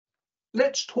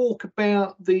let's talk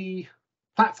about the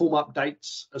platform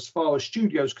updates as far as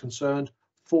Studio is concerned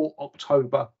for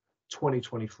October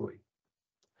 2023.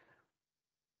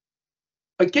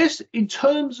 I guess in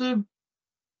terms of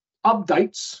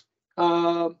updates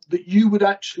that you would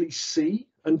actually see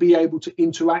and be able to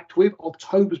interact with,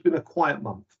 October's been a quiet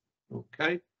month.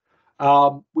 Okay,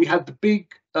 we had the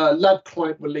big lab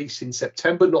client release in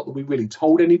September. Not that we really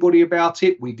told anybody about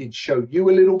it. We did show you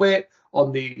a little bit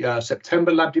on the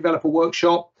September lab developer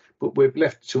workshop, but we've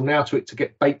left till now to it to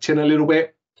get baked in a little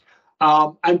bit.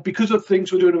 And because of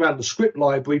things we're doing around the script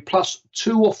library, plus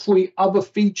 2 or 3 other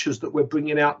features that we're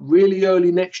bringing out really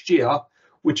early next year,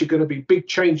 which are going to be big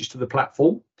changes to the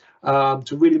platform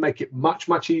to really make it much,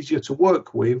 much easier to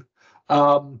work with.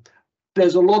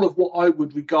 There's a lot of what I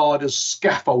would regard as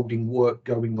scaffolding work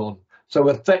going on. So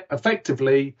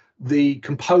effectively, the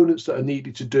components that are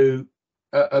needed to do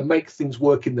make things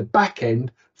work in the back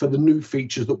end for the new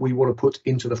features that we want to put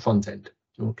into the front end.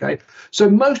 Okay, so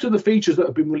most of the features that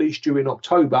have been released during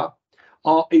October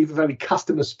are either very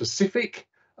customer specific,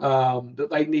 that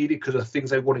they needed because of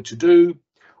things they wanted to do,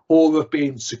 or have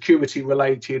been security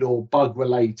related or bug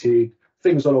related,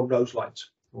 things along those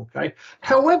lines. Okay,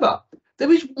 however,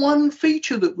 there is one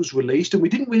feature that was released and we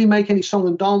didn't really make any song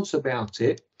and dance about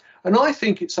it, and I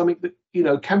think it's something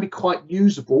that can be quite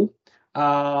usable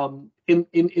in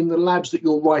the labs that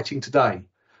you're writing today.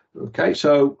 Okay,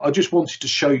 so I just wanted to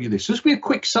show you this. This will be a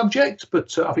quick subject,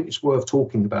 but I think it's worth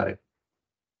talking about it.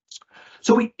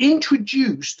 So we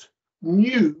introduced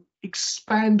new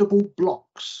expandable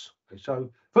blocks. Okay,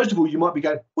 so first of all, you might be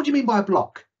going, what do you mean by a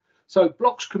block? So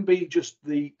blocks can be just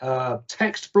the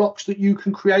text blocks that you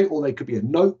can create, or they could be a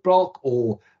note block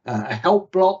or a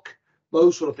help block,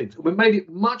 those sort of things. We made it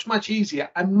much, much easier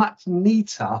and much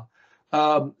neater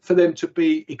for them to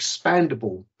be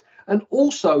expandable. And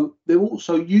also, they're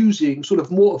also using sort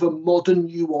of more of a modern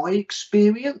UI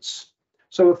experience.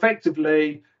 So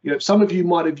effectively, some of you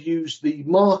might have used the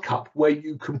markup where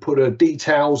you can put a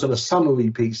details and a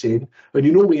summary piece in, and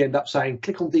you normally end up saying,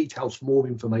 click on details for more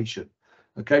information.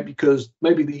 Okay, because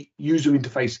maybe the user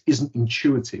interface isn't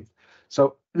intuitive.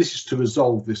 So this is to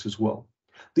resolve this as well.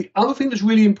 The other thing that's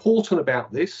really important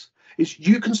about this is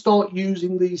you can start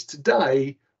using these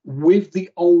today with the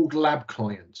old lab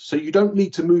client. So you don't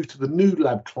need to move to the new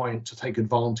lab client to take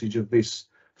advantage of this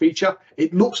feature.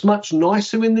 It looks much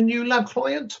nicer in the new lab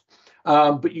client,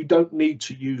 but you don't need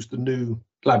to use the new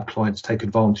lab client to take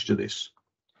advantage of this.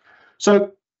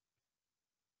 So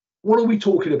what are we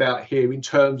talking about here in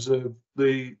terms of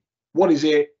what is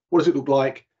it, what does it look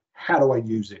like, how do I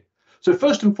use it? So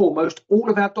first and foremost, all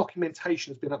of our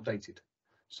documentation has been updated.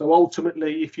 So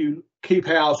ultimately, if you keep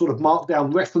our sort of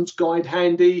markdown reference guide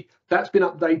handy, that's been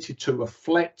updated to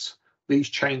reflect these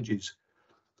changes.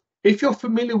 If you're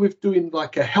familiar with doing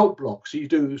like a help block, so you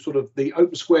do sort of the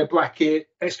open square bracket,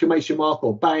 exclamation mark,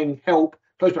 or bang, help,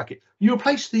 close bracket, you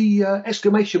replace the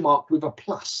exclamation mark with a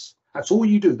plus. That's all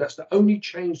you do. That's the only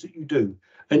change that you do.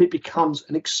 And it becomes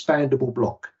an expandable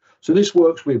block. So this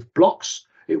works with blocks.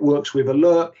 It works with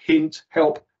alert, hint,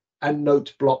 help, and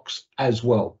note blocks as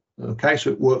well. Okay, so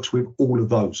it works with all of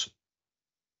those.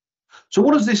 So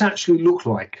what does this actually look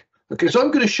like? Okay, so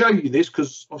I'm going to show you this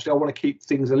because obviously I want to keep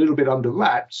things a little bit under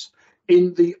wraps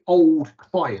in the old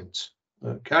client.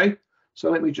 Okay, so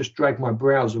let me just drag my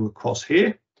browser across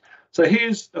here. So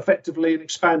here's effectively an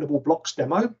expandable blocks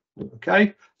demo.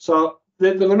 Okay, so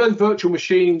there are no virtual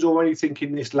machines or anything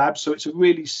in this lab, so it's a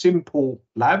really simple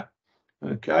lab.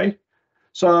 Okay,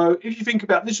 so if you think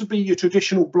about this, would be your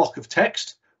traditional block of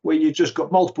text where you've just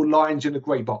got multiple lines in a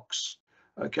grey box.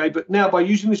 Okay, but now by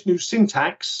using this new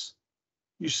syntax,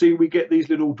 you see we get these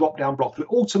little drop-down blocks. It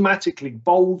automatically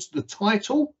bolds the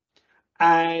title,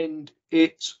 and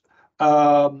it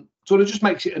sort of just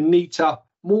makes it a neater,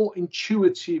 more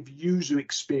intuitive user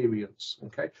experience.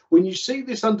 Okay, when you see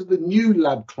this under the new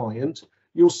lab client,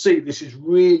 you'll see this is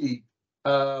really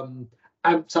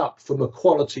amped up from a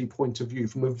quality point of view,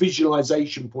 from a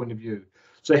visualization point of view.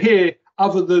 So here,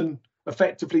 other than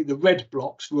effectively the red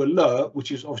blocks for alert,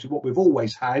 which is obviously what we've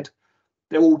always had,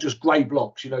 they're all just grey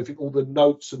blocks. I think all the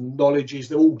notes and knowledges,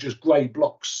 they're all just grey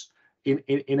blocks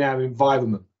in our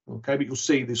environment. Okay, but you'll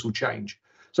see this will change.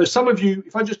 So some of you,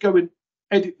 if I just go and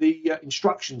edit the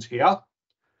instructions here,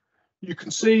 you can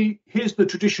see here's the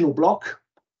traditional block.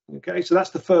 Okay, so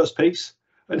that's the first piece,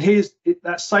 and here's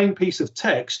that same piece of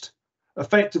text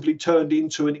effectively turned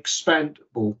into an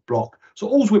expandable block. So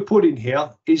all we're putting here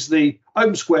is the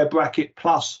open square bracket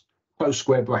plus close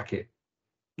square bracket.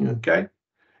 Okay,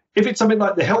 if it's something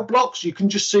like the help blocks, you can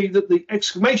just see that the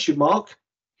exclamation mark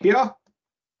here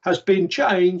has been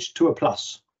changed to a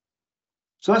plus.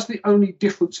 So that's the only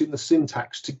difference in the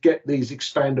syntax to get these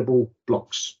expandable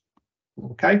blocks.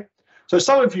 Okay, so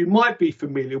some of you might be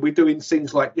familiar with doing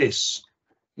things like this.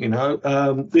 You know,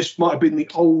 this might have been the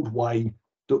old way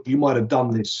that you might have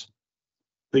done this.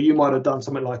 So you might have done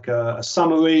something like a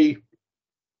summary,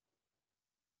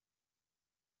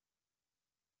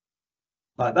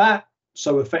 like that.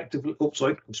 So effectively, oops,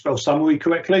 sorry, I spelled summary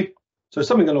correctly. So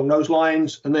something along those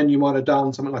lines, and then you might have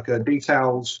done something like a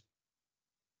details.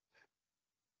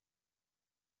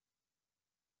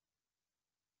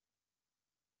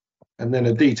 And then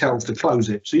a details to close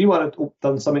it. So you might have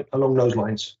done something along those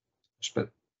lines. Spelled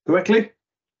correctly.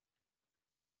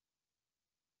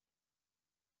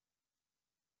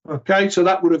 Okay, so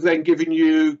that would have then given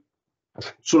you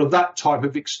sort of that type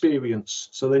of experience.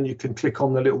 So then you can click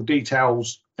on the little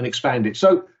details and expand it.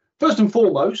 So first and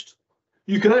foremost,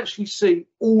 you can actually see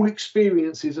all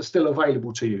experiences are still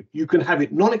available to you. You can have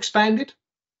it non-expanded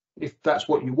if that's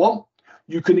what you want.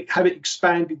 You can have it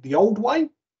expanded the old way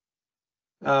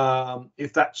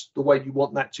if that's the way you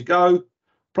want that to go.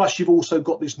 Plus, you've also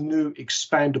got this new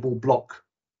expandable block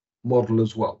model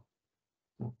as well.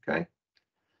 Okay.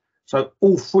 So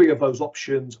all three of those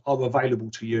options are available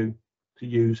to you to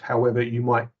use however you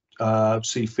might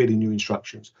see fit in your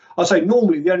instructions. I'd say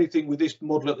normally the only thing with this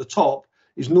model at the top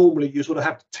is normally you sort of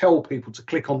have to tell people to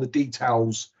click on the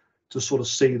details to sort of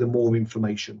see the more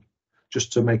information,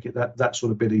 just to make it that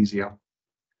sort of bit easier.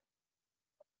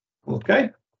 Okay,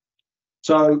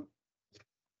 so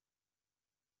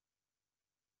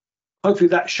hopefully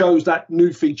that shows that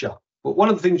new feature. But one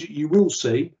of the things that you will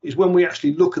see is when we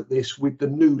actually look at this with the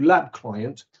new lab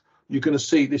client, you're going to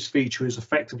see this feature is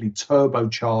effectively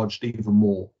turbocharged even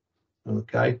more.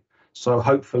 Okay, so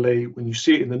hopefully when you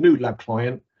see it in the new lab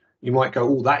client, you might go,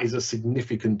 oh, that is a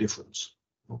significant difference.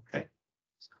 Okay,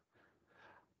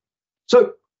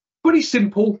 so pretty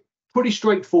simple, pretty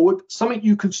straightforward, something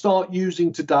you can start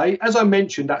using today. As I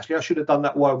mentioned, actually, I should have done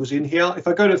that while I was in here. If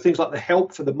I go to things like the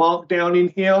help for the markdown in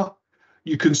here,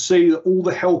 you can see that all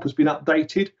the help has been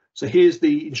updated. So here's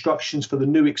the instructions for the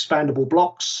new expandable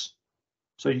blocks.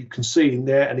 So you can see in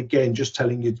there, and again, just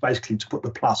telling you basically to put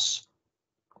the plus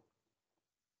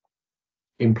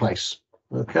in place.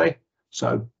 Okay,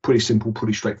 so pretty simple,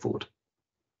 pretty straightforward.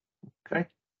 Okay.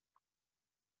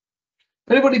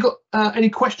 Anybody got any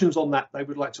questions on that they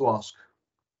would like to ask?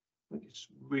 I think it's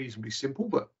reasonably simple,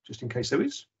 but just in case there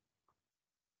is.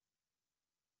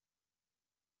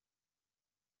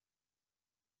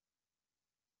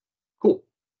 Cool.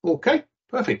 Okay,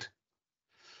 perfect.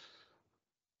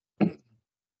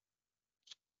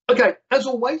 Okay, as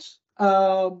always,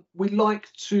 we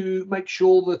like to make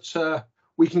sure that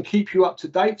we can keep you up to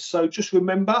date. So just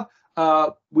remember,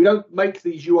 we don't make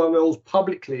these URLs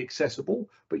publicly accessible,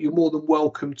 but you're more than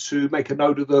welcome to make a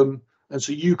note of them. And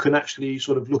so you can actually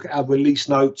sort of look at our release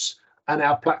notes and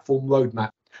our platform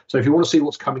roadmap. So if you want to see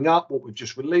what's coming up, what we've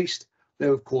just released,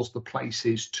 there, of course, the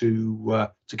places to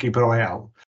keep an eye out.